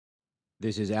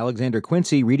This is Alexander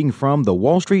Quincy reading from the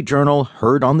Wall Street Journal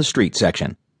Heard on the Street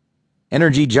section.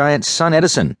 Energy giant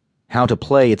SunEdison, How to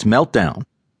Play Its Meltdown,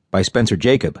 by Spencer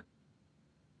Jakab.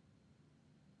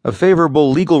 A favorable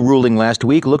legal ruling last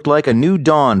week looked like a new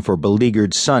dawn for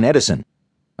beleaguered SunEdison.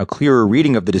 A clearer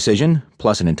reading of the decision,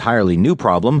 plus an entirely new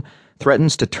problem,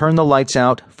 threatens to turn the lights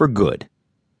out for good.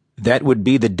 That would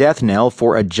be the death knell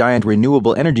for a giant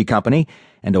renewable energy company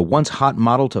and a once-hot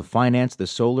model to finance the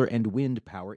solar and wind power